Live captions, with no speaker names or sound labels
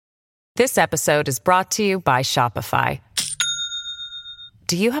This episode is brought to you by Shopify.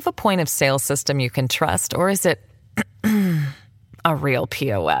 Do you have a point of sale system you can trust, or is it a real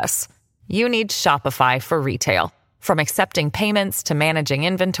POS? You need Shopify for retail. From accepting payments to managing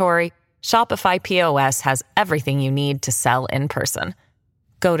inventory, Shopify POS has everything you need to sell in person.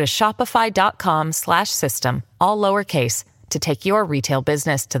 Go to shopify.com/system, all lowercase, to take your retail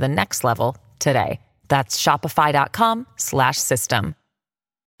business to the next level today. That's shopify.com/system.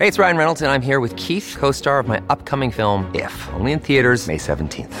 Hey, it's Ryan Reynolds, and I'm here with Keith, co-star of my upcoming film, If, only in theaters May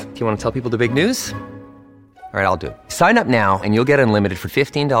 17th. Do you want to tell people the big news? All right, I'll do it. Sign up now and you'll get unlimited for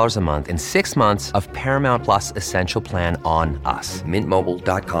 $15 a month and 6 months of Paramount Plus Essential Plan on us.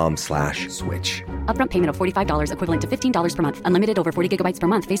 MintMobile.com/switch. Upfront payment of $45 equivalent to $15 per month. Unlimited over 40 gigabytes per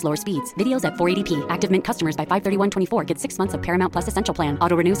month. Face lower speeds. Videos at 480p. Active Mint customers by 531.24 get 6 months of Paramount Plus Essential Plan.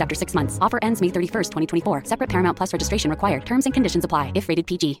 Auto renews after 6 months. Offer ends May 31st, 2024. Separate Paramount Plus registration required. Terms and conditions apply if rated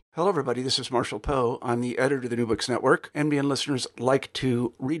PG. Hello, everybody. This is Marshall Poe. I'm the editor of the New Books Network. NBN listeners like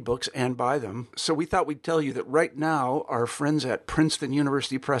to read books and buy them. So we thought we'd tell you that right now, our friends at Princeton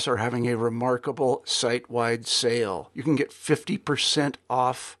University Press are having a remarkable site-wide sale. You can get 50%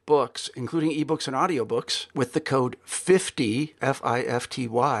 off books, including ebooks and audiobooks, with the code 50,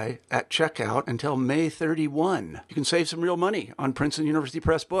 F-I-F-T-Y, at checkout until May 31. You can save some real money on Princeton University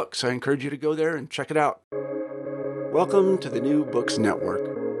Press books. I encourage you to go there and check it out. Welcome to the New Books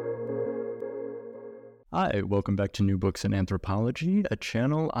Network. Hi, welcome back to New Books in Anthropology, a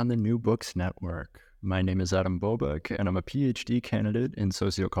channel on the New Books Network. My name is Adam Bobek, and I'm a PhD candidate in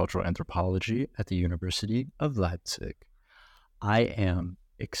sociocultural anthropology at the University of Leipzig. I am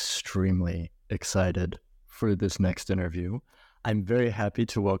extremely excited for this next interview. I'm very happy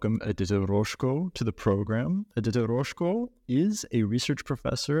to welcome Edyta Roszko to the program. Edyta Roszko is a research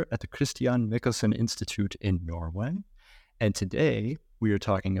professor at the Christian Michelsen Institute in Norway, and today we are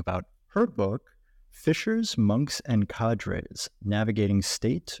talking about her book, Fishers, Monks, and Cadres, Navigating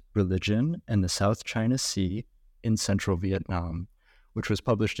State, Religion, and the South China Sea in Central Vietnam, which was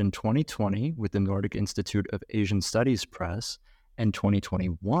published in 2020 with the Nordic Institute of Asian Studies Press and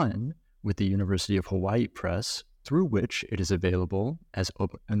 2021 with the University of Hawaii Press, through which it is available as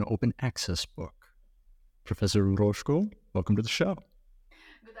an open access book. Professor Roszko, welcome to the show.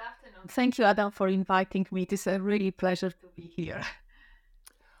 Good afternoon. Thank you, Adam, for inviting me. It is a really pleasure to be here.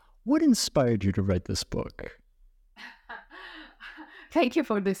 What inspired you to write this book? Thank you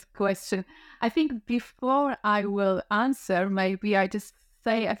for this question. I think before I will answer, maybe I just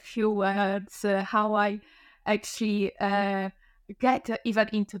say a few words how I actually get even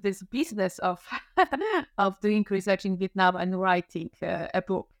into this business of of doing research in Vietnam and writing a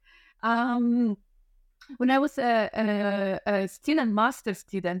book. When I was a master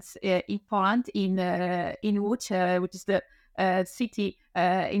student in Poland, in Łódź, which is the city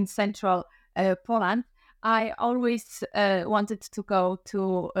in central Poland, I always wanted to go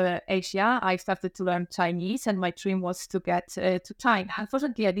to Asia. I started to learn Chinese, and my dream was to get to China.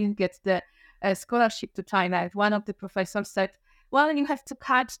 Unfortunately, I didn't get the scholarship to China. And one of the professors said, well, you have to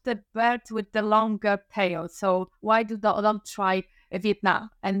catch the bird with the longer tail, so why don't try Vietnam?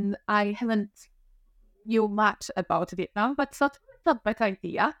 And I haven't knew much about Vietnam, but thought it's not a bad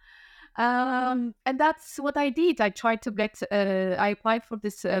idea. And that's what I did. I tried to get, I applied for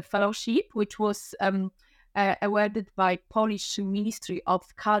this fellowship, which was awarded by Polish Ministry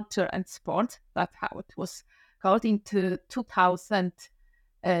of Culture and Sport. That's how it was called, into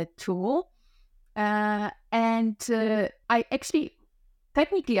 2002. And I actually,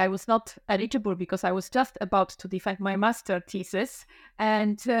 technically, I was not eligible because I was just about to defend my master thesis,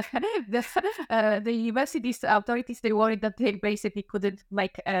 and the university's authorities, they worried that they basically couldn't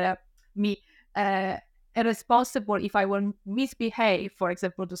make me responsible if I will misbehave, for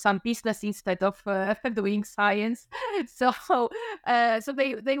example, to some business instead of doing science. So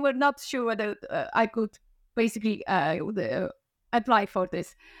they were not sure whether I could basically apply for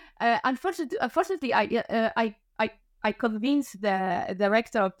this. Unfortunately, I convinced the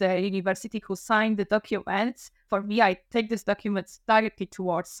director of the university, who signed the documents for me. I take these documents directly to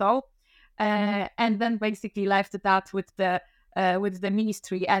Warsaw, and then basically left that with the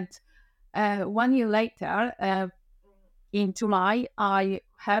ministry. And 1 year later, in July, I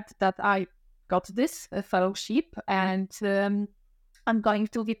heard that I got this fellowship, and I'm going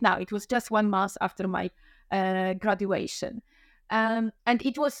to Vietnam. It was just 1 month after my graduation, and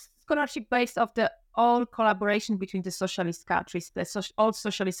it was scholarship based off the all collaboration between the socialist countries, all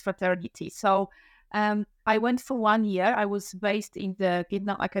socialist fraternity. So I went for 1 year. I was based in the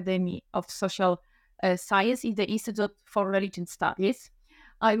Vietnam Academy of Social Science in the Institute for Religion Studies.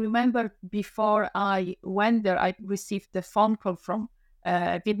 I remember before I went there, I received the phone call from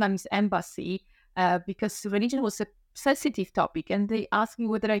Vietnamese embassy because religion was a sensitive topic, and they asked me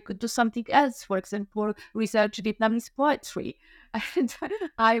whether I could do something else, for example, research Vietnamese poetry. And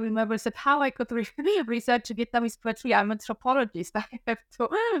I remember said how I could research Vietnamese poetry. I'm an anthropologist.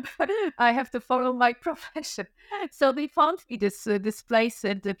 I have to follow my profession. So they found me this place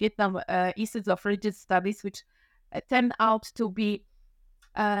at the Vietnam Institute of Religious Studies, which turned out to be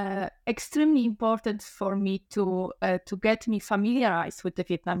extremely important for me to get me familiarized with the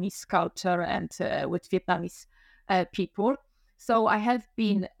Vietnamese culture and with Vietnamese people. So I have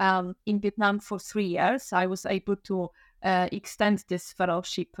been in Vietnam for 3 years. I was able to extend this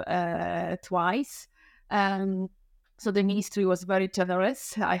fellowship twice. So the ministry was very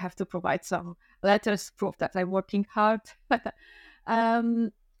generous. I have to provide some letters, proof that I'm working hard.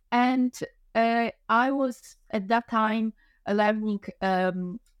 And I was at that time learning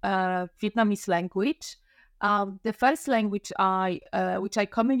Vietnamese language. The first language which I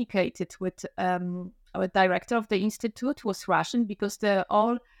communicated with our director of the institute was Russian, because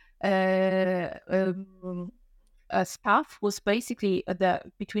all staff was basically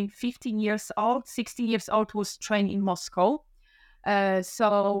between 15 years old, 16 years old, was trained in Moscow.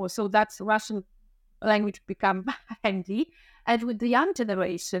 So that's Russian language become handy. And with the young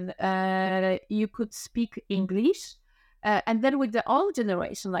generation, you could speak English. And then with the old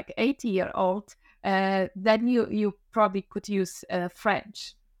generation, like 80-year-old, then you probably could use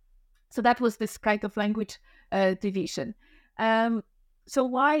French. So that was this kind of language division. So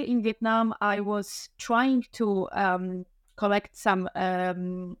while in Vietnam, I was trying to collect some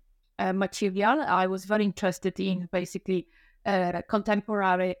material. I was very interested in basically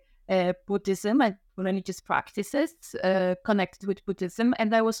contemporary Buddhism and religious practices connected with Buddhism.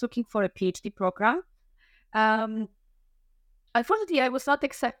 And I was looking for a PhD program. Unfortunately, I was not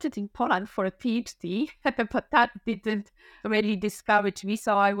accepted in Poland for a PhD, but that didn't really discourage me.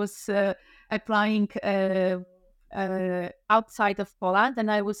 So I was applying outside of Poland, and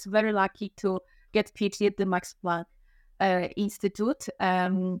I was very lucky to get PhD at the Max Planck Institute,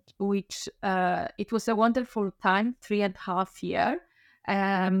 which it was a wonderful time, 3.5 years,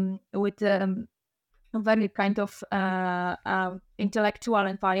 with a very kind of intellectual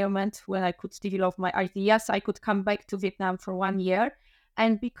environment where I could develop my ideas. I could come back to Vietnam for 1 year.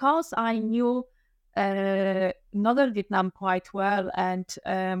 And because I knew northern Vietnam quite well, and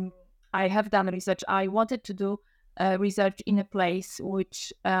I have done research, I wanted to do research in a place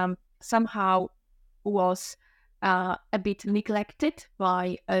which somehow was a bit neglected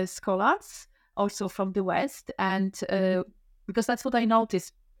by scholars, also from the West. And because that's what I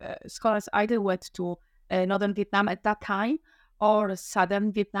noticed, scholars either went to northern Vietnam at that time or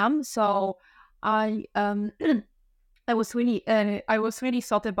southern Vietnam. So I was really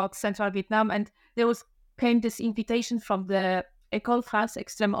thought about central Vietnam, and there came this invitation from the École France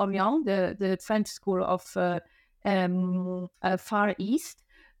Extrême Orient, the French school of Far East,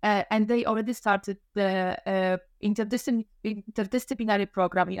 and they already started the interdisciplinary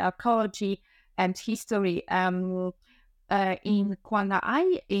program in archaeology and history in Quang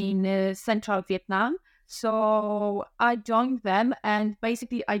Ngai in central Vietnam. So I joined them, and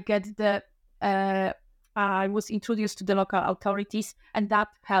basically I was introduced to the local authorities, and that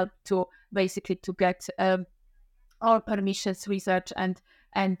helped to get all permissions, research, and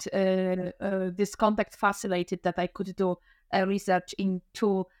this contact facilitated that I could do research in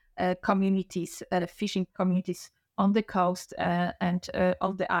 2 communities, fishing communities on the coast and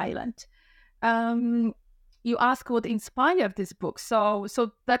on the island. You ask what inspired this book. So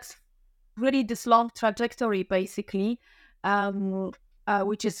that's really this long trajectory, basically,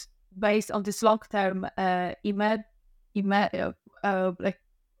 which is based on this long-term emergency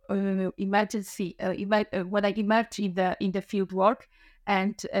when I emerged in the field work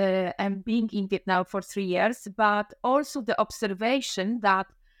and being in Vietnam for 3 years, but also the observation that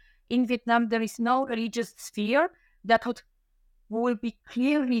in Vietnam there is no religious sphere that will be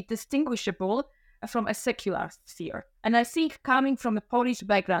clearly distinguishable from a secular sphere. And I think coming from a Polish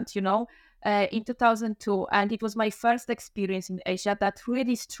background, in 2002, and it was my first experience in Asia, that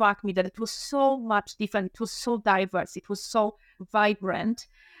really struck me that it was so much different, it was so diverse, it was so vibrant.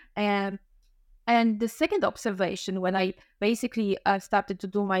 And the second observation, when I basically started to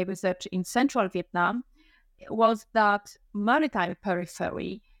do my research in central Vietnam, was that maritime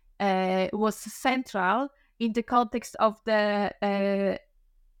periphery was central in the context of the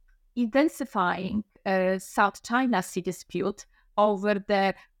intensifying South China Sea dispute over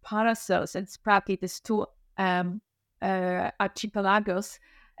the paracels and Spratly, these 2 archipelagos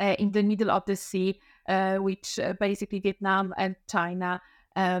in the middle of the sea, which basically Vietnam and China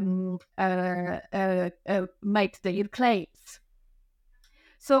made their claims.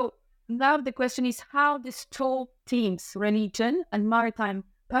 So now the question is how these two themes, religion and maritime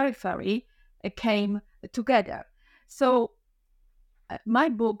periphery, came together. So my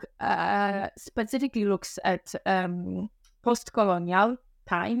book specifically looks at post-colonial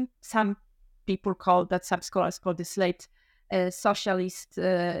time. Some people call that, some scholars call this late socialist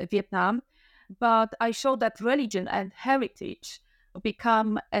Vietnam. But I show that religion and heritage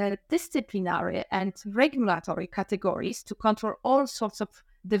become disciplinary and regulatory categories to control all sorts of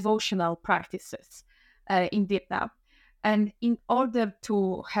devotional practices in Vietnam. And in order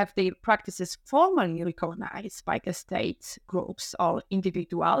to have their practices formally recognized by the state groups or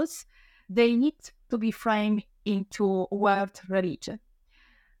individuals, they need to be framed into word religion.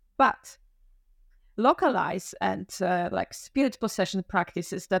 But localized and like spirit possession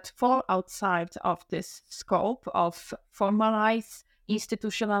practices that fall outside of this scope of formalized,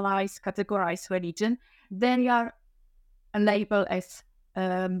 institutionalized, categorized religion, they are labeled as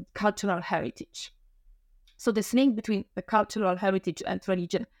cultural heritage. So this link between the cultural heritage and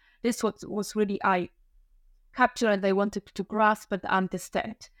religion, this was really I captured and I wanted to grasp and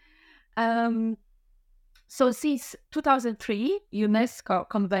understand. So since 2003, UNESCO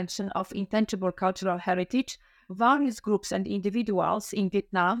Convention of Intangible Cultural Heritage, various groups and individuals in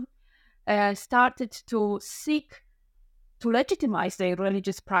Vietnam started to seek to legitimize their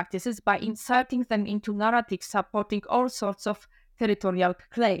religious practices by inserting them into narratives supporting all sorts of territorial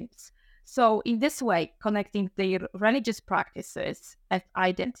claims. So in this way, connecting their religious practices and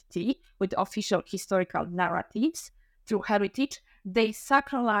identity with official historical narratives through heritage, they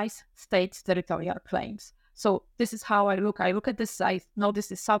sacralize state territorial claims. So this is how I look at this. I noticed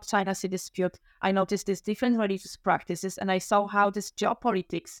the South China Sea dispute. I noticed these different religious practices, and I saw how this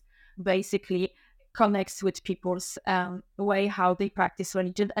geopolitics basically connects with people's way how they practice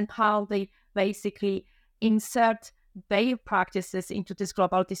religion and how they basically insert their practices into these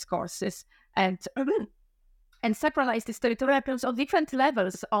global discourses and sacralize these territorial claims on different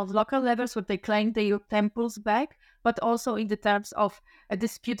levels, on local levels where they claim their temples back, but also in the terms of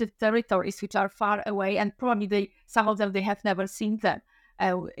disputed territories which are far away and probably some of them they have never seen them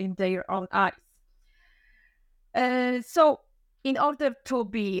in their own eyes. So in order to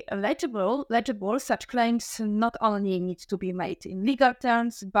be legible, such claims not only need to be made in legal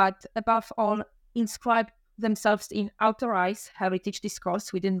terms, but above all inscribe themselves in authorized heritage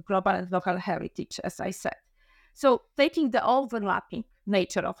discourse within global and local heritage, as I said. So taking the overlapping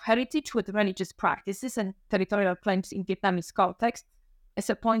nature of heritage with religious practices and territorial claims in Vietnamese context as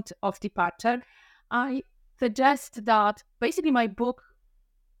a point of departure, I suggest that basically my book,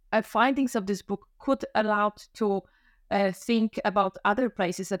 findings of this book could allow to think about other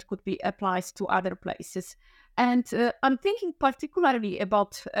places that could be applied to other places. And I'm thinking particularly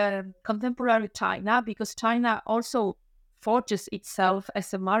about contemporary China, because China also forges itself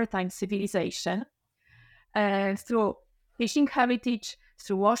as a maritime civilization through fishing heritage,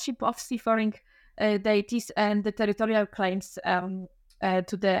 through worship of seafaring deities, and the territorial claims to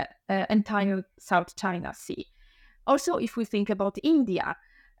the entire South China Sea. Also, if we think about India,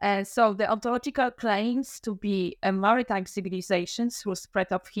 so the ontological claims to be a maritime civilization through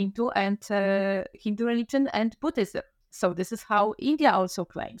spread of Hindu religion and Buddhism. So this is how India also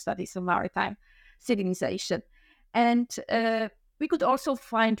claims that it's a maritime civilization. And we could also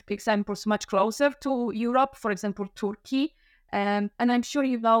find examples much closer to Europe, for example, Turkey. And I'm sure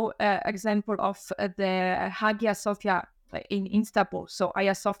you know example of the Hagia Sophia in Istanbul, so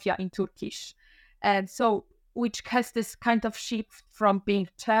Ayasofya in Turkish. And so which has this kind of shift from being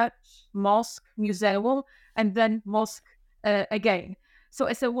church, mosque, museum, and then mosque again. So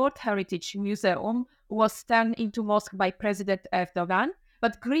as a World Heritage Museum was turned into mosque by President Erdogan,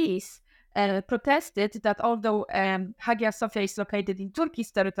 but Greece protested that although Hagia Sophia is located in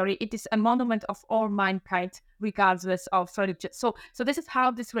Turkish territory, it is a monument of all mankind, regardless of religion. So this is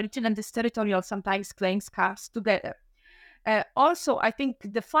how this religion and this territorial sometimes claims cast together. Also, I think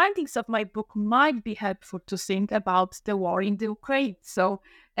the findings of my book might be helpful to think about the war in the Ukraine. So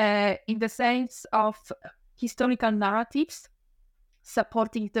in the sense of historical narratives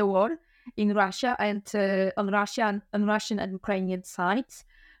supporting the war in Russia and on Russian and Ukrainian sides.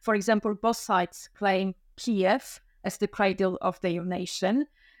 For example, both sides claim Kiev as the cradle of their nation.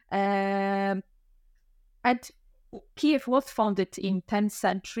 And Kiev was founded in 10th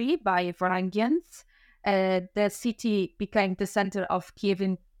century by Varangians. The city became the center of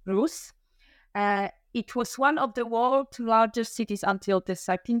Kievan Rus. It was one of the world's largest cities until the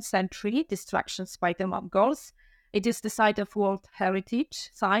 13th century, destructions by the Mongols. It is the site of World Heritage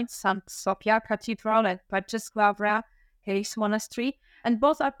Sites, St. Sophia Cathedral and Pecheslavra Hills Monastery, and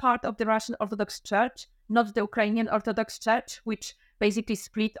both are part of the Russian Orthodox Church, not the Ukrainian Orthodox Church, which basically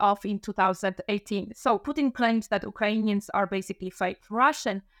split off in 2018. So Putin claims that Ukrainians are basically fake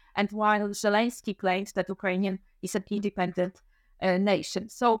Russian, and while Zelensky claims that Ukraine is an independent nation.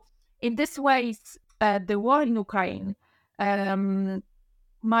 So in this way, the war in Ukraine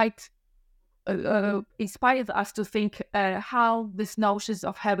might inspire us to think how these notions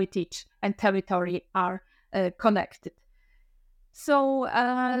of heritage and territory are connected. So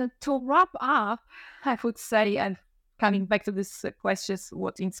to wrap up, I would say, and coming back to this questions,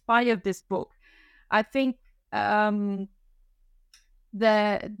 what inspired this book, I think the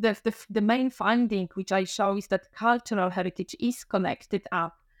main finding which I show is that cultural heritage is connected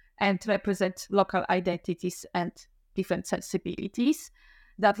up and represents local identities and different sensibilities.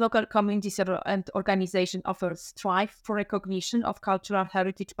 That local communities and organizations often strive for recognition of cultural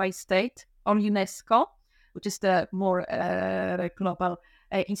heritage by state or UNESCO, which is the more global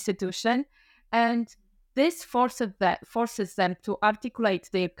institution. And this forces them to articulate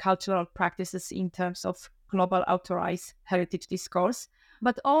their cultural practices in terms of global authorized heritage discourse,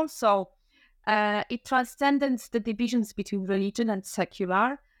 but also it transcends the divisions between religion and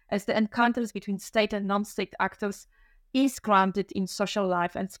secular, as the encounters between state and non-state actors is grounded in social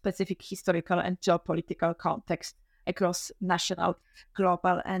life and specific historical and geopolitical context across national,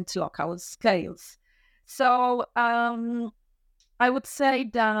 global, and local scales. So I would say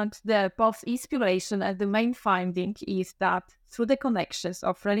that the both inspiration and the main finding is that through the connections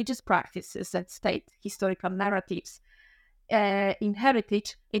of religious practices and state historical narratives in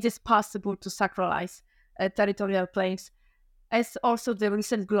heritage, it is possible to sacralize territorial claims, as also the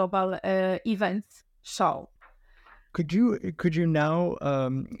recent global events show. Could you now,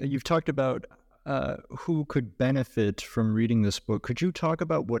 you've talked about who could benefit from reading this book. Could you talk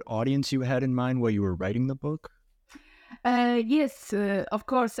about what audience you had in mind while you were writing the book? Yes, of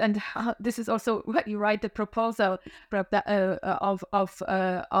course, and this is also when you write the proposal of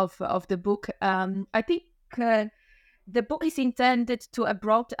the book. I think the book is intended to a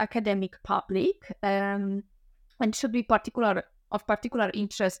broad academic public and should be of particular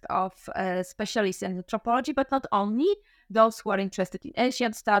interest of specialists in anthropology, but not only those who are interested in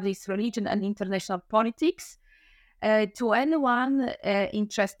Asian studies, religion, and international politics. To anyone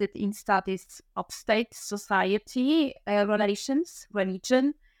interested in studies of state, society, relations,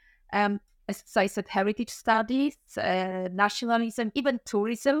 religion, as I said, heritage studies, nationalism, even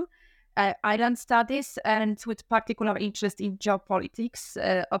tourism, island studies, and with particular interest in geopolitics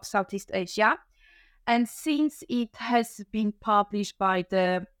of Southeast Asia. And since it has been published by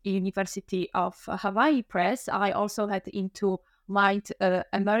the University of Hawaii Press, I also had into mind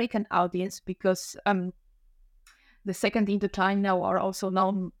American audience, because the Second Indochina War, also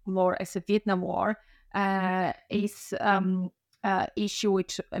known more as the Vietnam War, is issue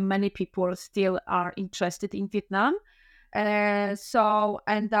which many people still are interested in Vietnam. And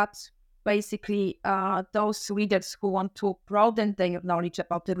that's basically those readers who want to broaden their knowledge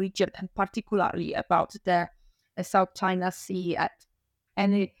about the region, and particularly about the South China Sea and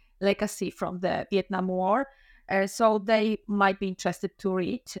any legacy from the Vietnam War. So they might be interested to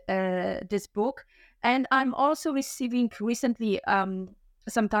read this book. And I'm also receiving recently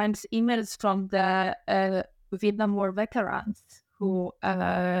sometimes emails from the Vietnam War veterans who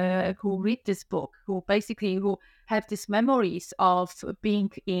read this book, who have these memories of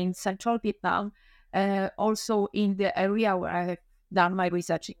being in central Vietnam, also in the area where I have done my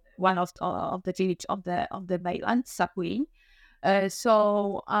research, in one of the village on the mainland, Saguin.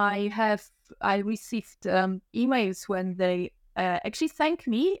 So I received emails when they actually thanked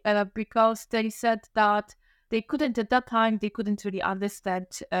me because they said that they couldn't really understand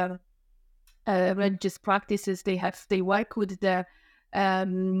religious practices. They work with the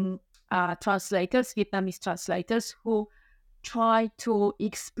translators, Vietnamese translators, who try to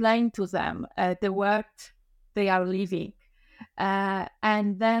explain to them the world they are living.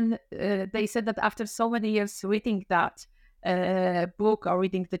 And then they said that after so many years reading that book, or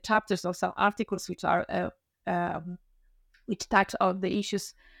reading the chapters or some articles which are which touch on the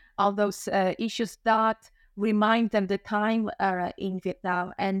issues, all those issues that remind them the time in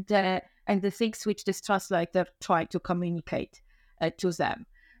Vietnam and the things which this translator tried to communicate to them.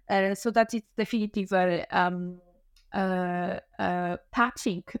 So that is definitely very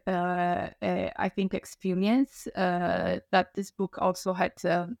touching, I think, experience that this book also had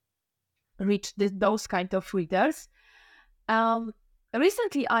reached those kind of readers.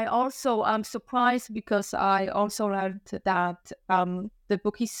 Recently, I also am surprised because I also learned that the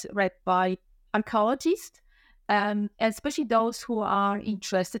book is read by archaeologists, especially those who are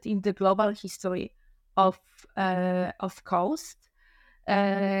interested in the global history of coast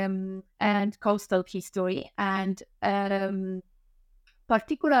and coastal history. And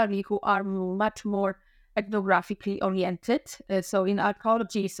particularly who are much more ethnographically oriented. So in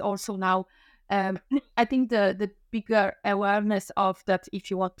archaeology is also now, I think the bigger awareness of that if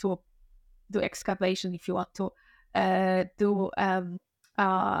you want to do excavation, if you want to do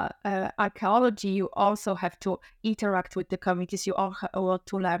archaeology, you also have to interact with the communities. You all want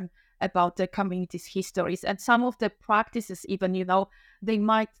to learn about the communities' histories, and some of the practices, even they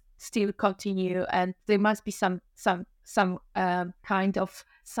might still continue, and there must be some kind of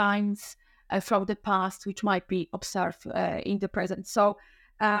signs from the past which might be observed in the present. So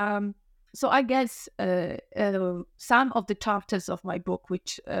I guess some of the chapters of my book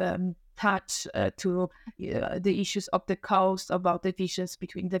which touch to the issues of the coast, about the visions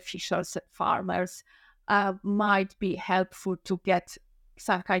between the fishers and farmers, might be helpful to get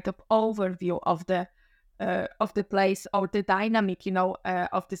some kind of overview of the place or the dynamic,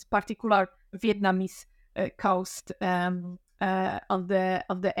 of this particular Vietnamese coast on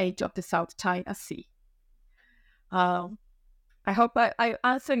the edge of the South China Sea. I hope I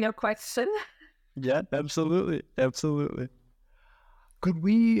answered your question. Yeah, absolutely. Could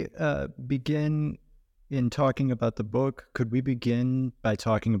we begin in talking about the book? Could we begin by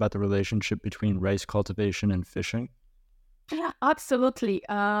talking about the relationship between rice cultivation and fishing? Yeah, absolutely.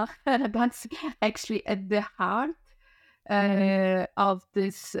 That's actually at the heart of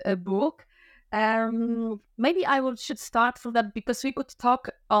this book. Maybe I should start from that, because we could talk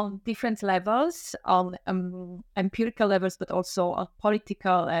on different levels, on empirical levels, but also on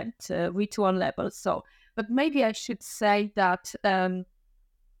political and ritual levels. But maybe I should say that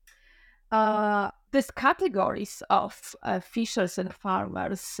these categories of fishers and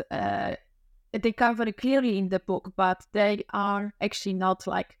farmers, they come very clearly in the book, but they are actually not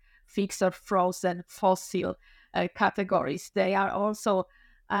like fixed or frozen fossil categories. They are also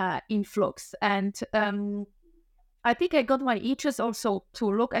in flux. And I think I got my interest also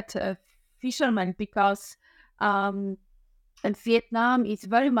to look at fishermen, because and Vietnam is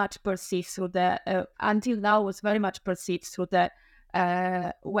very much perceived through until now was very much perceived through the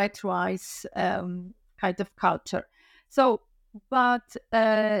wet rice kind of culture. So, but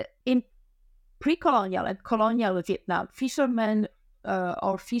in pre-colonial and colonial Vietnam, fishermen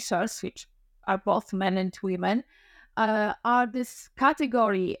or fishers, which are both men and women, are this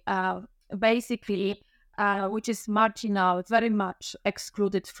category basically which is marginal, very much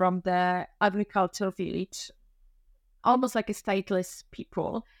excluded from the agricultural village, almost like a stateless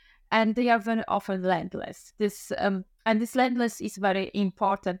people, and they are very often landless. This landless is very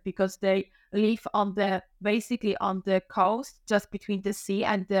important because they live basically on the coast, just between the sea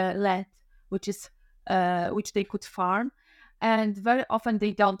and the land, which they could farm, and very often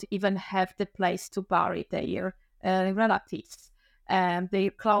they don't even have the place to bury their relatives, their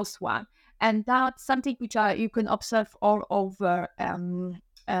close one. And that's something which you can observe all over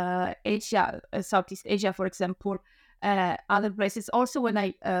Asia, Southeast Asia, for example, other places. Also, when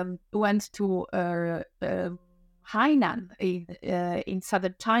I went to Hainan in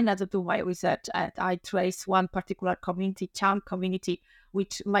southern China to do my research, and I traced one particular community, Chan community,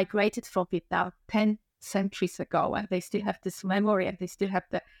 which migrated from Vietnam 10 centuries ago, and they still have this memory and they still have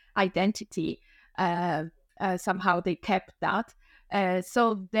the identity. Somehow they kept that.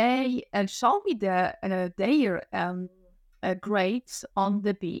 So they showed me their graves on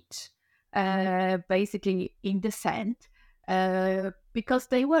the beach, basically in the sand, because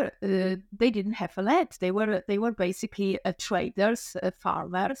they didn't have a land. They were basically traders,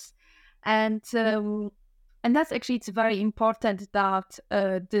 farmers, and that's actually, it's very important that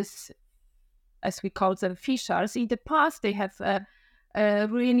this, as we call them, fishers, in the past they have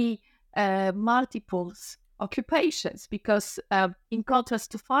really multiple occupations, because in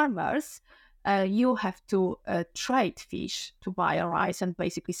contrast to farmers, you have to trade fish to buy a rice and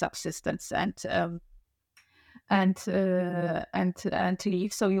basically subsistence and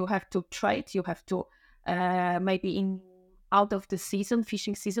live. So you have to trade. You have to maybe out of the season,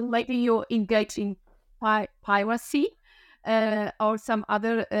 fishing season, maybe you engage in piracy or some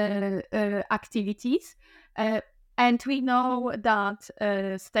other activities. And we know that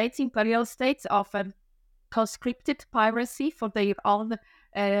imperial states often conscripted piracy for their own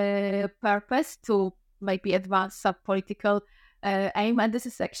purpose, to maybe advance some political aim. And this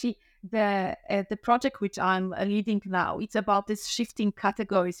is actually the project which I'm leading now. It's about this shifting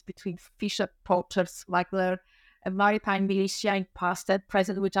categories between fisher, poachers, smuggler, maritime militia in past and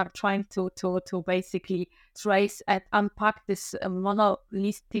present, which I'm trying to basically trace and unpack this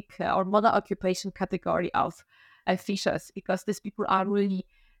monolithic or mono-occupation category of fishers, because these people are really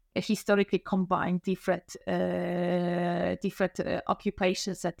historically combined different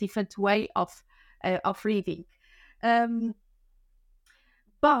occupations, a different way of living.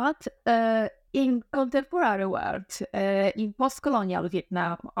 But in contemporary world, in post-colonial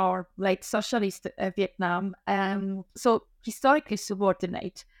Vietnam or late socialist Vietnam, so historically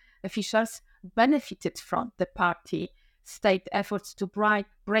subordinate officials benefited from the party state efforts to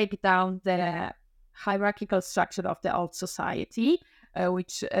break down the hierarchical structure of the old society,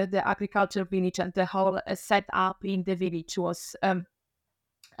 which the agricultural village and the whole setup in the village was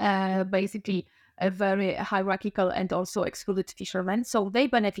basically a very hierarchical and also excluded fishermen. So they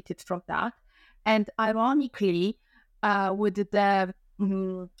benefited from that. And ironically, with the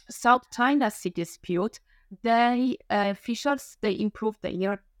South China Sea dispute, fishers, they improved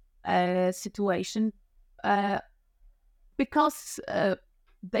their situation because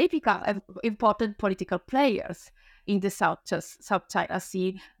they become important political players in the South China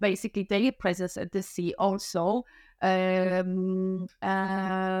Sea. Basically, their presence at the sea also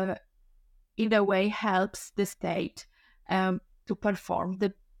in a way helps the state to perform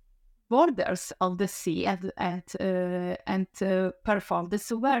the borders of the sea and perform the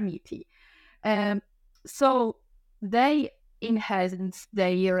sovereignty. So they enhance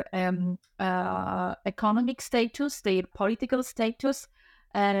their economic status, their political status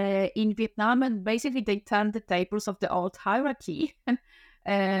in Vietnam, and basically they turned the tables of the old hierarchy,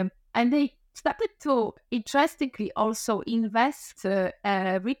 and they started to, interestingly, also invest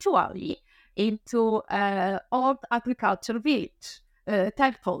ritually into old agricultural village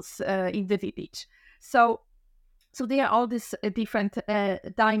temples in the village. So there are all these different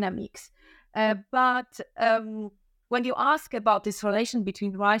dynamics. But when you ask about this relation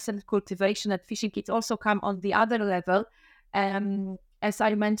between rice and cultivation and fishing, it also comes on the other level. As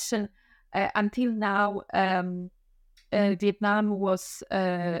I mentioned, until now, Vietnam was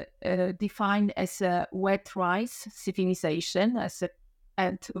defined as a wet rice civilization,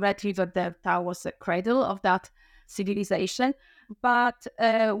 and Red River Delta was a cradle of that civilization. But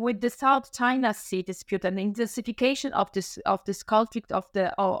with the South China Sea dispute and intensification of this conflict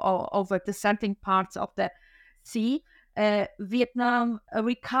over the certain parts of the sea, Vietnam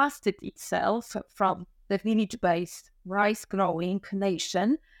recasted itself from the village-based rice-growing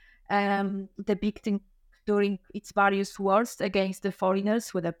nation, depicting during its various wars against the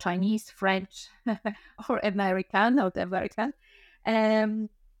foreigners, whether Chinese, French, or American, and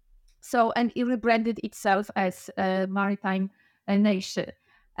it rebranded itself as a maritime nation.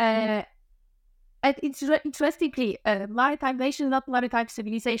 And it's interestingly, maritime nation, not maritime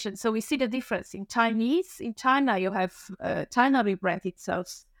civilization. So we see the difference. In China, you have China rebranded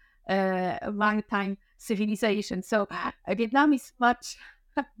itself a maritime civilization. So Vietnam is much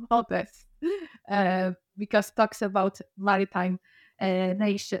modest because talks about maritime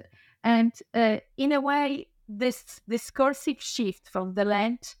nation. And in a way, this discursive shift from the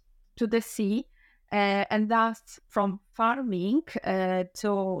land to the sea, and thus from farming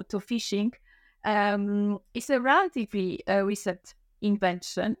to fishing, is a relatively recent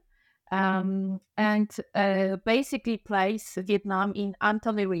invention, and basically places Vietnam in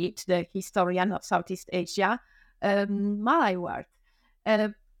Anthony Reid, the historian of Southeast Asia, Malay world.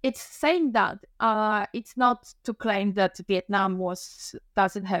 It's saying that it's not to claim that Vietnam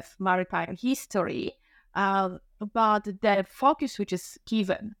doesn't have maritime history, but the focus which is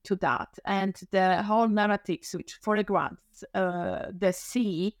given to that and the whole narratives which foregrounds the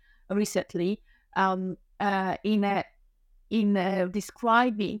sea recently in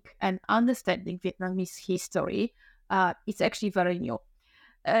describing and understanding Vietnamese history, it's actually very new.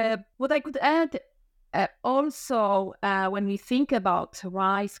 What I could add also, when we think about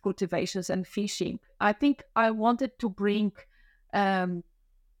rice cultivations and fishing, I think I wanted to bring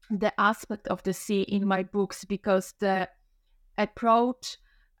the aspect of the sea in my books because the approach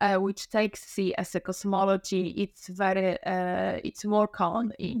which takes sea as a cosmology, it's more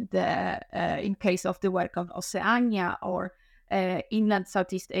common in case of the work on Oceania or inland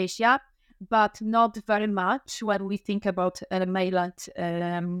Southeast Asia, but not very much when we think about mainland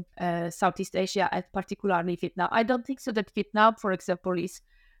Southeast Asia and particularly Vietnam. I don't think so that Vietnam, for example, is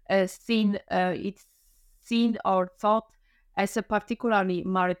seen or thought as a particularly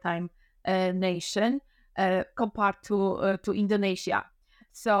maritime nation compared to Indonesia.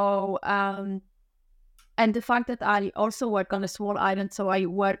 So, and the fact that I also work on a small island, so I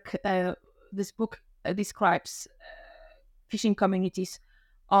work, this book describes fishing communities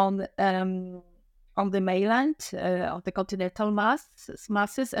on the mainland, on the continental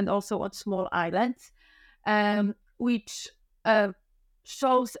masses, and also on small islands, which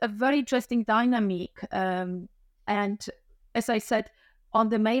shows a very interesting dynamic. And as I said, on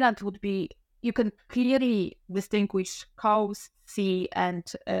the mainland you can clearly distinguish coast, sea, and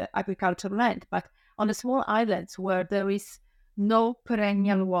agricultural land. But on the small islands where there is no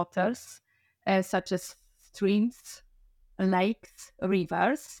perennial waters, such as streams, lakes,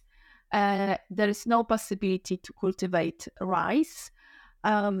 rivers. There is no possibility to cultivate rice.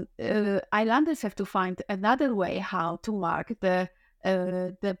 Islanders have to find another way how to mark the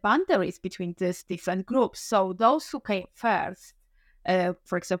boundaries between these different groups. So those who came first,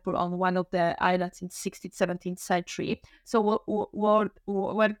 for example, on one of the islands in 16th, 17th century, so were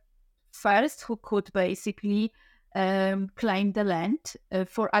first who could basically claim the land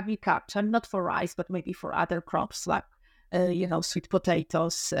for agriculture, not for rice, but maybe for other crops like sweet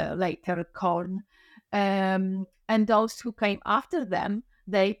potatoes, later corn. And those who came after them,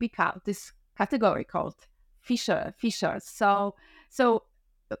 they become this category called fishers. So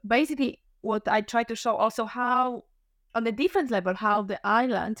basically what I try to show also how, on a different level, how the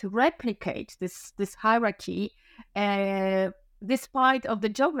island replicate this hierarchy despite of the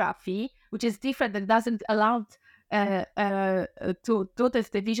geography, which is different and doesn't allow to do this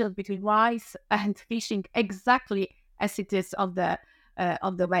division between rice and fishing exactly as it is on the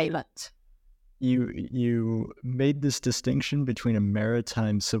mainland. You made this distinction between a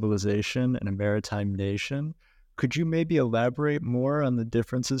maritime civilization and a maritime nation. Could you maybe elaborate more on the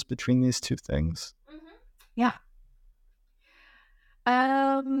differences between these two things? Mm-hmm. Yeah.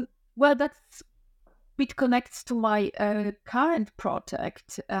 Well, that's it connects to my current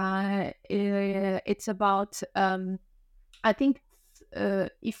project. It's about I think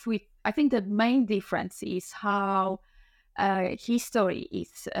the main difference is how history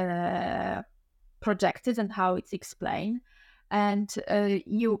is projected and how it's explained. And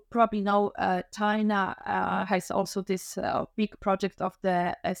you probably know China has also this big project of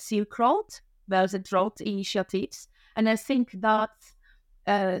the Silk Road, Belt and Road initiatives. And I think that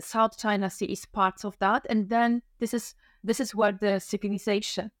South China Sea is part of that. And then this is where the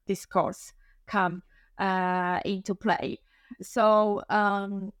civilization discourse come into play. So I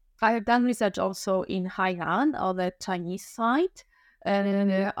have done research also in Hainan on the Chinese side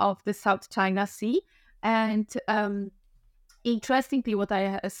of the South China Sea. And interestingly, what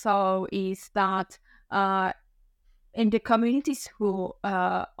I saw is that in the communities who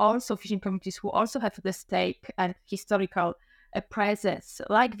also fishing communities who also have the stake and historical presence,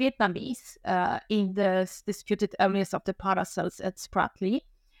 like Vietnamese in the disputed areas of the Paracels at Spratly,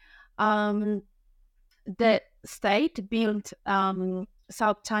 the state built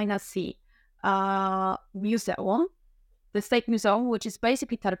South China Sea Museum, the State Museum, which is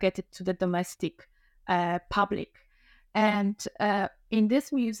basically targeted to the domestic public. And in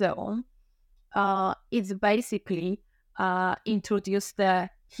this museum, it's basically introduced the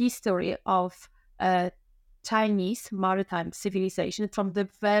history of Chinese maritime civilization from the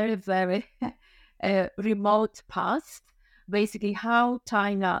very, very remote past, basically how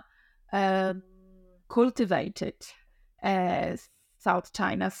China cultivated South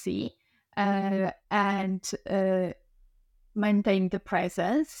China Sea and maintained the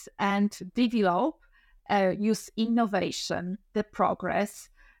presence and develop, use innovation, the progress,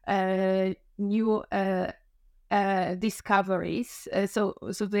 new discoveries. So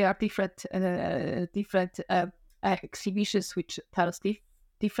there are different exhibitions which tells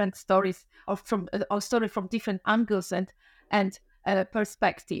different stories or story from different angles and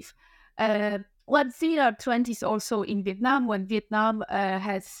perspective. One similar trend is also in Vietnam, when Vietnam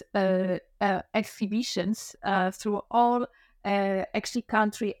has exhibitions through all actually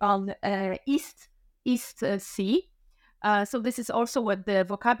country on East Sea. So this is also what the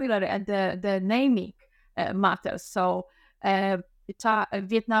vocabulary and the naming matters. So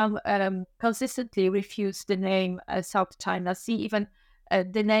Vietnam consistently refused the name South China Sea. Even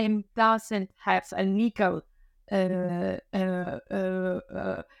the name doesn't have a legal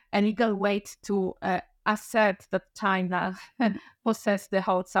weight to assert that China possesses the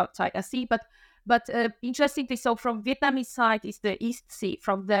whole South China Sea. But interestingly, so from Vietnamese side is the East Sea,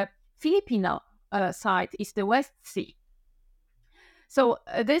 from the Filipino side is the West Sea. So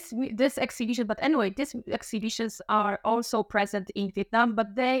this exhibition, but anyway, these exhibitions are also present in Vietnam,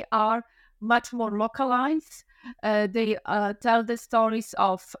 but they are much more localized. They tell the stories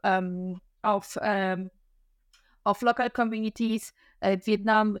of local communities.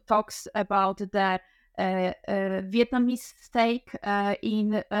 Vietnam talks about the Vietnamese stake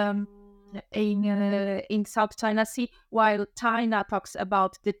in South China Sea, while China talks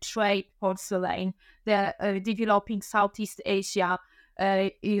about the trade porcelain, the developing Southeast Asia,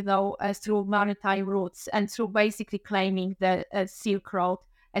 through maritime routes and through basically claiming the Silk Road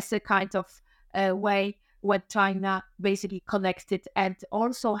as a kind of way where China basically connected and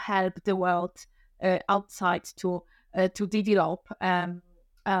also helped the world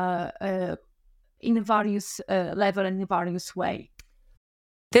in various level and in various way.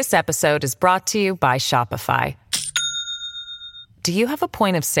 This episode is brought to you by Shopify. Do you have a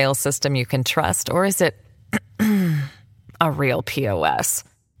point of sale system you can trust, or is it a real POS?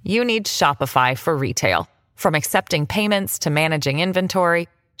 You need Shopify for retail. From accepting payments to managing inventory,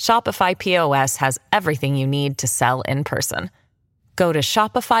 Shopify POS has everything you need to sell in person. Go to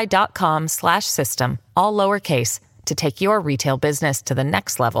shopify.com/system, all lowercase, to take your retail business to the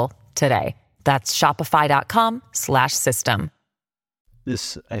next level today. That's shopify.com/system.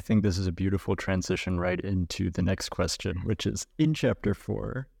 I think this is a beautiful transition right into the next question, which is in chapter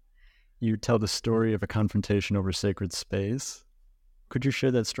 4, you tell the story of a confrontation over sacred space. Could you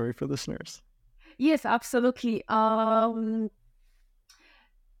share that story for listeners? Yes, absolutely. I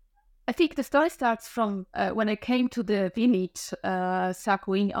think the story starts from when I came to the village,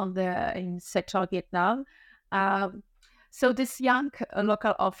 Sakuin in central Vietnam. So this young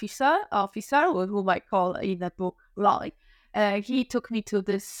local officer, whom I call in the book Lloyd, he took me to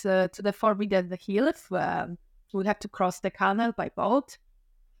the Forbidden Hills, where we had to cross the canal by boat,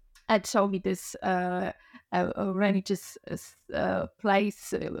 and show me this religious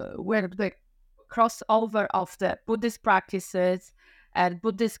place where the crossover of the Buddhist practices and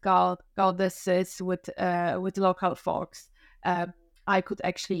Buddhist goddesses with local folks I could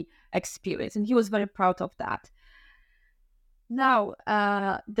actually experience, and he was very proud of that. Now,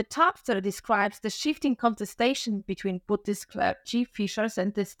 the chapter describes the shifting contestation between Buddhist clergy, fishers,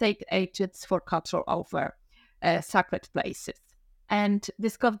 and the state agents for control over sacred places. And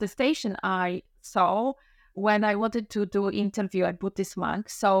this contestation I saw when I wanted to do an interview at Buddhist monk.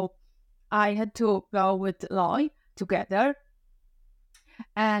 So I had to go with Loy together.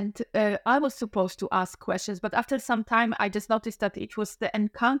 And I was supposed to ask questions, but after some time, I just noticed that it was the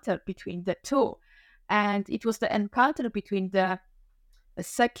encounter between the two. And it was the encounter between the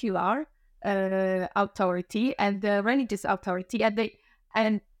secular authority and the religious authority. And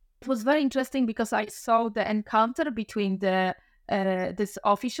it was very interesting because I saw the encounter between this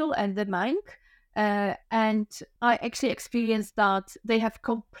official and the monk. And I actually experienced that they have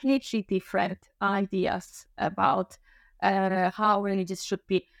completely different ideas about how religious should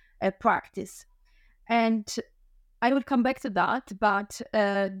be practiced. And I will come back to that, but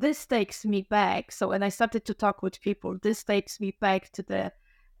this takes me back. So when I started to talk with people, this takes me back to the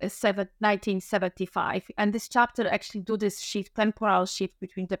 1975. And this chapter actually do this temporal shift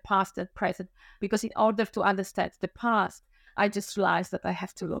between the past and present, because in order to understand the past, I just realized that I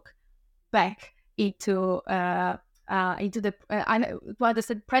have to look back to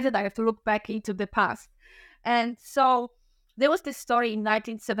understand present, I have to look back into the past. And so there was this story in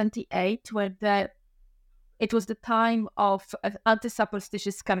 1978 where it was the time of an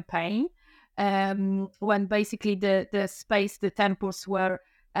anti-superstitious campaign, when basically the temples were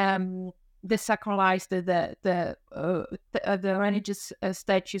desacralized, the religious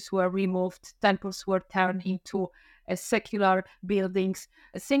statues were removed, temples were turned into secular buildings.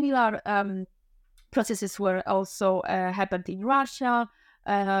 Similar processes were also happened in Russia,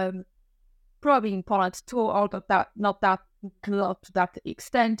 probably in Poland too, although not to that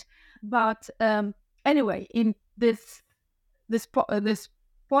extent. But anyway, in this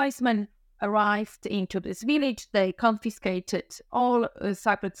policeman arrived into this village. They confiscated all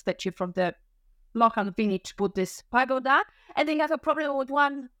sacred statue from the local village Buddhist pagoda, and they have a problem with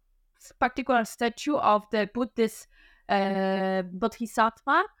one particular statue of the Buddhist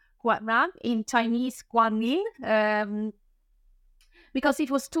Bodhisattva, Guanran, in Chinese Guanyin, because it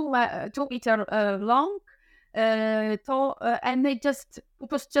was 2 meter long, tall, and it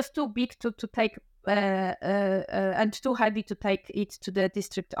was just too big to take and too heavy to take it to the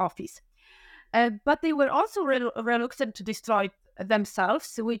district office. But they were also reluctant to destroy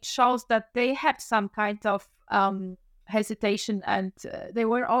themselves, which shows that they had some kind of hesitation, and there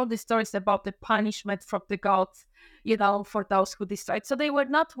were all the stories about the punishment from the gods, for those who destroyed. So they were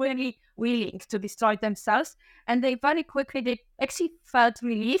not really willing to destroy themselves, and they actually felt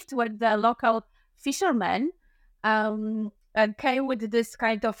relieved when the local fishermen came with this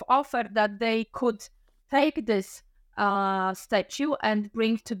kind of offer that they could take this statue and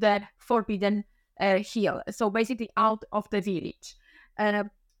bring to the Forbidden Hill, so basically out of the village, and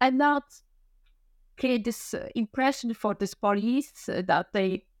not create this impression for this police that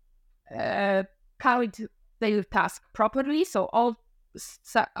they carried their task properly. So all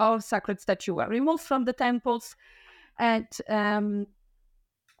sacred statues were removed from the temples, and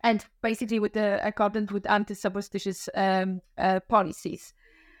basically according with anti-superstitious policies.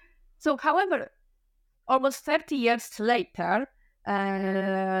 So, however, almost 30 years later,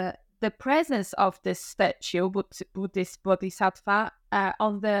 the presence of this statue, Buddhist Bodhisattva,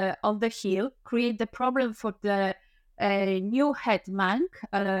 on the hill, create the problem for the new head monk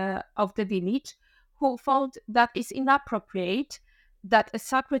of the village, who found that it's inappropriate that a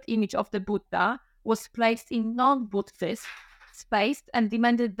sacred image of the Buddha was placed in non-Buddhist space, and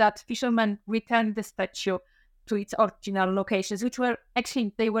demanded that fishermen return the statue to its original locations, which were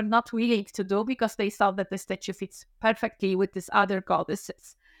actually they were not willing to do because they thought that the statue fits perfectly with these other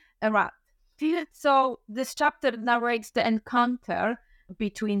goddesses around. So this chapter narrates the encounter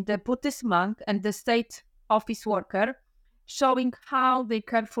between the Buddhist monk and the state office worker, showing how they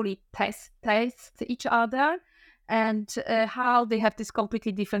carefully test each other and how they have this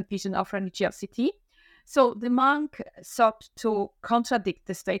completely different vision of religiosity. So the monk sought to contradict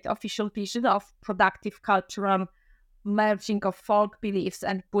the state official vision of productive cultural merging of folk beliefs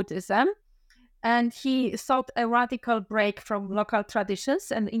and Buddhism. And he sought a radical break from local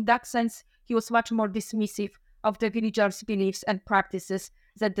traditions. And in that sense, he was much more dismissive of the villagers' beliefs and practices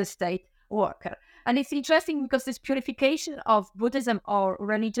than the state worker. And it's interesting because this purification of Buddhism or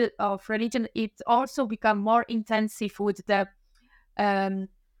religion, it also become more intensive with the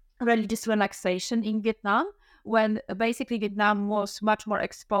religious relaxation in Vietnam, when basically Vietnam was much more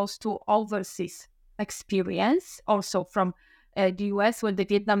exposed to overseas experience, also from the US, when the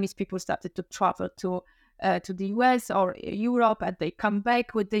Vietnamese people started to travel to the US or Europe, and they come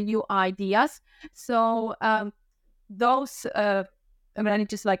back with the new ideas. So those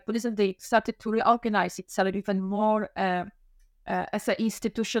religions like Buddhism, they started to reorganize itself even more as an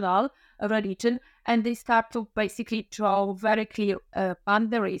institutional religion, and they start to basically draw very clear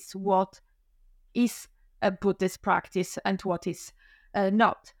boundaries what is a Buddhist practice and what is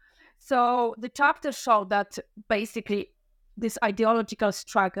not. So the chapter showed that basically these ideological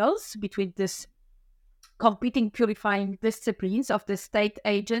struggles between these competing purifying disciplines of the state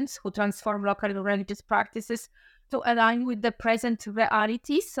agents who transform local religious practices to align with the present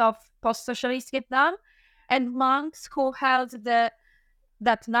realities of post-socialist Vietnam, and monks who held that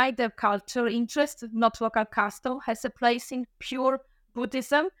neither cultural interest, not local custom, has a place in pure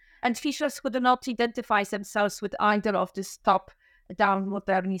Buddhism, and fishers who do not identify themselves with either of these top-down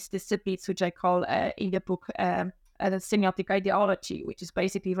modernist disciplines, which I call in the book the semiotic ideology, which is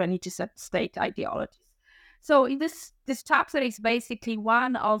basically religious and state ideologies. So in this chapter is basically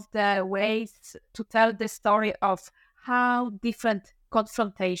one of the ways to tell the story of how different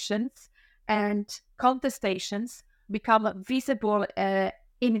confrontations and contestations become visible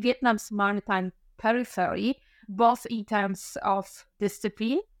in Vietnam's maritime periphery, both in terms of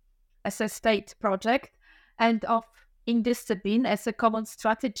discipline as a state project and of indiscipline as a common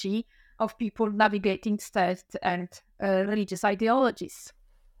strategy of people navigating state and religious ideologies.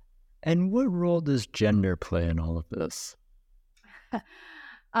 And what role does gender play in all of this?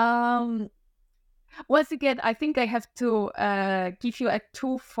 Once again, I think I have to give you a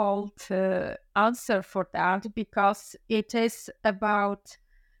twofold answer for that, because it is about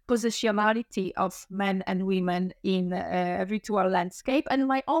positionality of men and women in a ritual landscape, and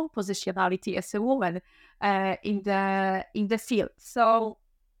my own positionality as a woman in the field. So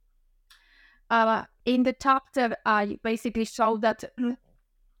in the chapter, I basically show that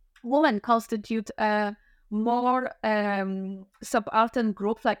women constitute a more subaltern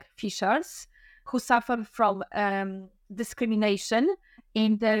group like fishers, who suffer from discrimination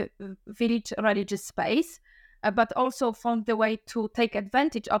in the village religious space, but also found the way to take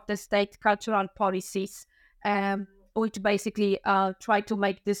advantage of the state cultural policies, which basically try to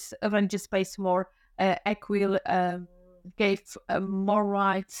make this religious space more equal, gave more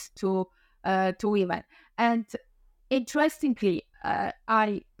rights to women. And interestingly,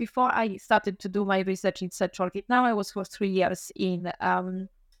 before I started to do my research in Central Vietnam, I was for 3 years in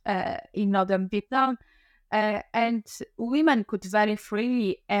northern Vietnam, and women could very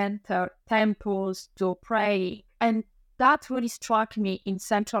freely enter temples to pray, and that really struck me in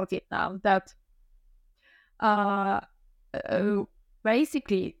Central Vietnam, that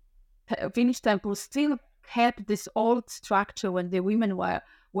basically village temples still had this old structure when the women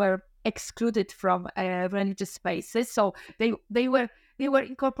were excluded from religious spaces. So they were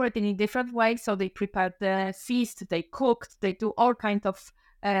incorporated in different ways. So they prepared the feast, they cooked, they do all kinds of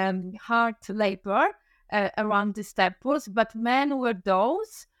hard labor around these temples, but men were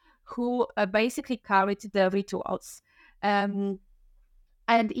those who basically carried the rituals. And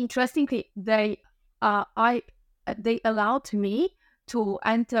interestingly, they allowed me to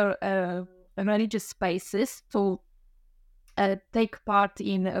enter religious spaces, to take part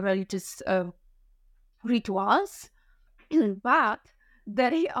in religious rituals, but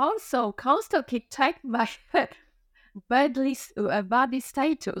they also constantly checked my body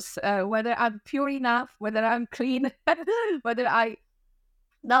status, whether I'm pure enough, whether I'm clean, whether I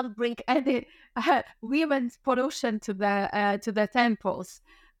not bring any women's pollution to the temples.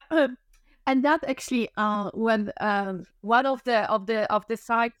 And that actually, when one of the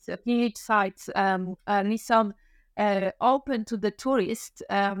sites, village sites, Nissan, open to the tourists,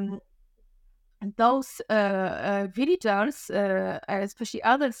 those villagers, especially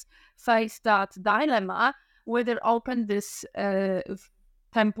others, face that dilemma whether open this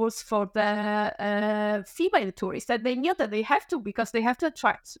temples for the female tourists. And they knew that they have to, because they have to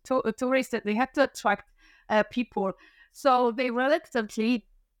attract tourists, that they have to attract people. So they reluctantly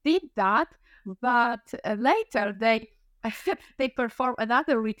did that, but later they perform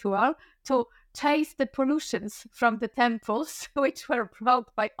another ritual to chase the pollutions from the temples, which were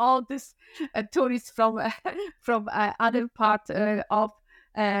brought by all these tourists from other parts of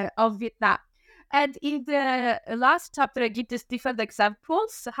Vietnam. And in the last chapter, I give these different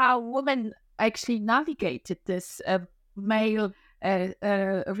examples how women actually navigated this male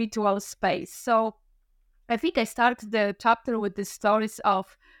ritual space. So I think I started the chapter with the stories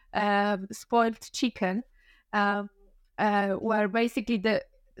of spoiled chicken, where basically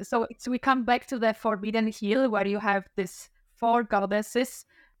so we come back to the Forbidden Hill, where you have these 4 goddesses,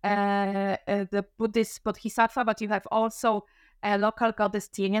 the Buddhist Bodhisattva, but you have also a local goddess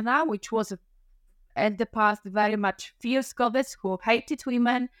Tiana, which was in the past very much fierce goddess who hated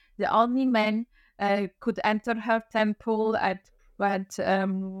women. The only men could enter her temple and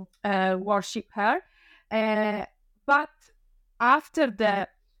worship her. But after the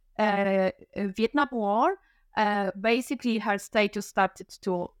Vietnam War, basically her status started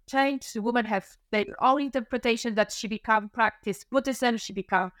to change. Women have their own interpretation, that she became practice Buddhism, she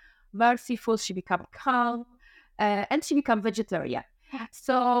became merciful, she became calm, and she became vegetarian.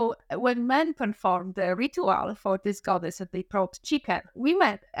 So when men performed the ritual for this goddess and they brought chicken,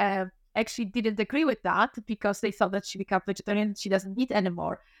 women actually didn't agree with that, because they thought that she became vegetarian, she doesn't eat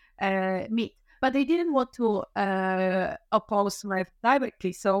anymore meat. But they didn't want to oppose men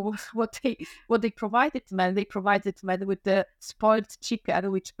directly. So what they provided men, with the spoiled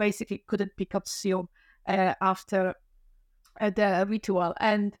chicken, which basically couldn't be consumed after the ritual.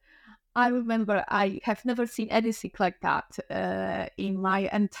 And I remember I have never seen anything like that in my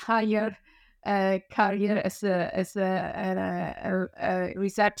entire career as a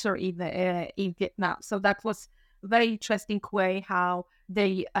researcher in Vietnam. So that was a very interesting way how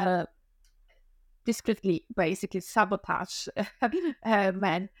they discreetly basically sabotage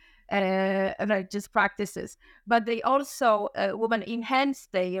men religious practices. But they also, women enhance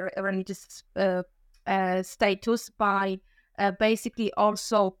their religious status by basically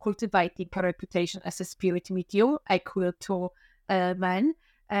also cultivating a reputation as a spirit medium equal to men,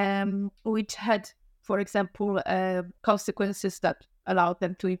 which had, for example, consequences that allowed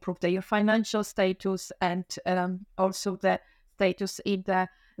them to improve their financial status and also the status in the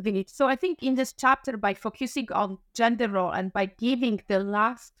village. So I think in this chapter, by focusing on gender role and by giving the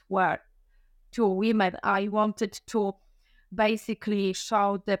last word to women, I wanted to basically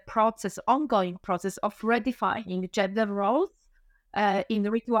show the ongoing process of redefining gender roles in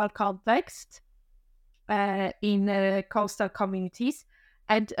ritual context, in coastal communities,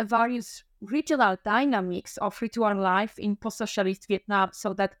 and various regional dynamics of ritual life in post-socialist Vietnam,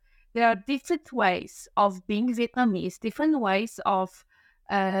 so that there are different ways of being Vietnamese, different ways of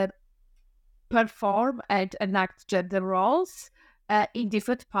perform and enact gender roles in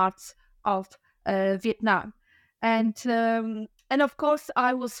different parts of Vietnam. And of course,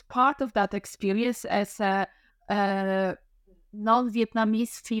 I was part of that experience as a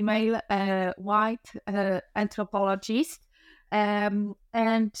non-Vietnamese female white anthropologist.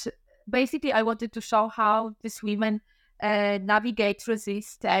 And basically, I wanted to show how these women navigate,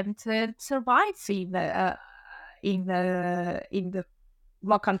 resist, and survive in the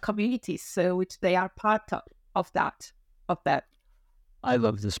local communities, which they are part of that. I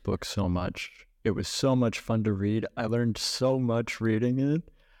love this book so much. It was so much fun to read. I learned so much reading it.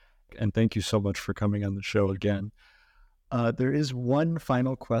 And thank you so much for coming on the show again. There is one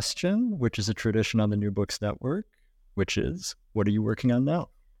final question, which is a tradition on the New Books Network, which is, what are you working on now?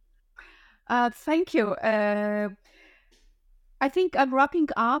 Thank you. I think I'm wrapping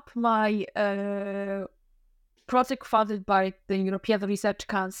up my project funded by the European Research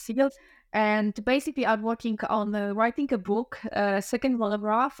Council. And basically, I'm working on writing a book, second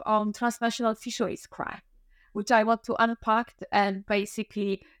monograph on transnational fisheries crime, which I want to unpack and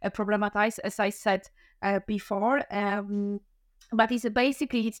basically problematize, as I said before. But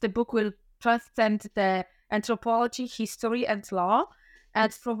it's the book will transcend the anthropology, history, and law,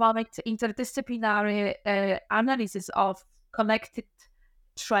 and provide interdisciplinary analysis of connected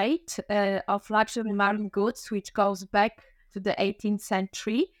trade of luxury marine goods, which goes back to the 18th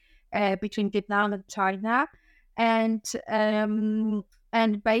century between Vietnam and China, and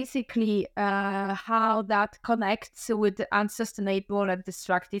basically how that connects with the unsustainable and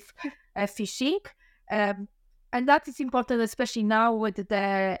destructive fishing. And that is important, especially now with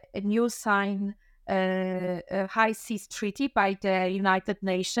the new signed High Seas Treaty by the United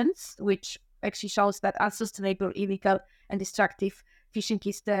Nations, which actually shows that unsustainable, illegal, and destructive fishing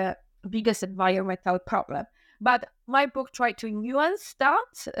is the biggest environmental problem. But my book tried to nuance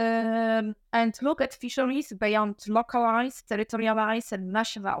that and look at fisheries beyond localized, territorialized, and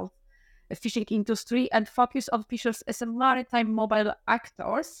national fishing industry, and focus on fishers as a maritime mobile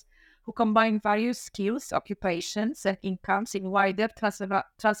actors who combine various skills, occupations, and incomes in wider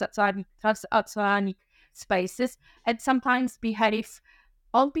transoceanic spaces, and sometimes behave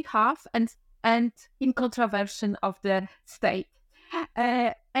on behalf and in contravention of the state.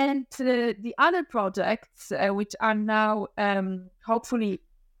 And the other projects, which are now hopefully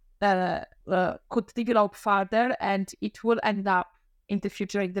could develop further, and it will end up in the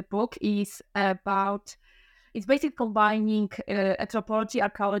future in the book, is it's basically combining anthropology,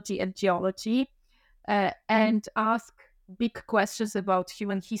 archaeology, and geology, and ask big questions about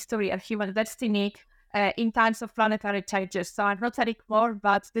human history and human destiny in times of planetary changes. So I'm not telling more,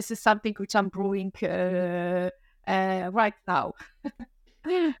 but this is something which I'm brewing right now.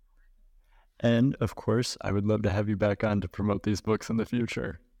 And of course, I would love to have you back on to promote these books in the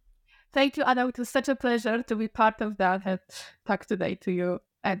future. Thank you, Anna. It was such a pleasure to be part of that and talk today to you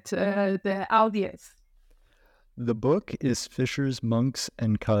and the audience. The book is Fishers, Monks,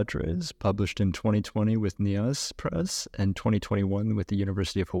 and Cadres, published in 2020 with NIAS Press and 2021 with the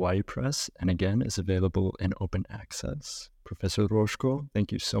University of Hawaii Press, and again is available in open access. Professor Roszko,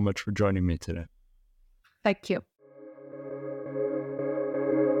 thank you so much for joining me today. Thank you.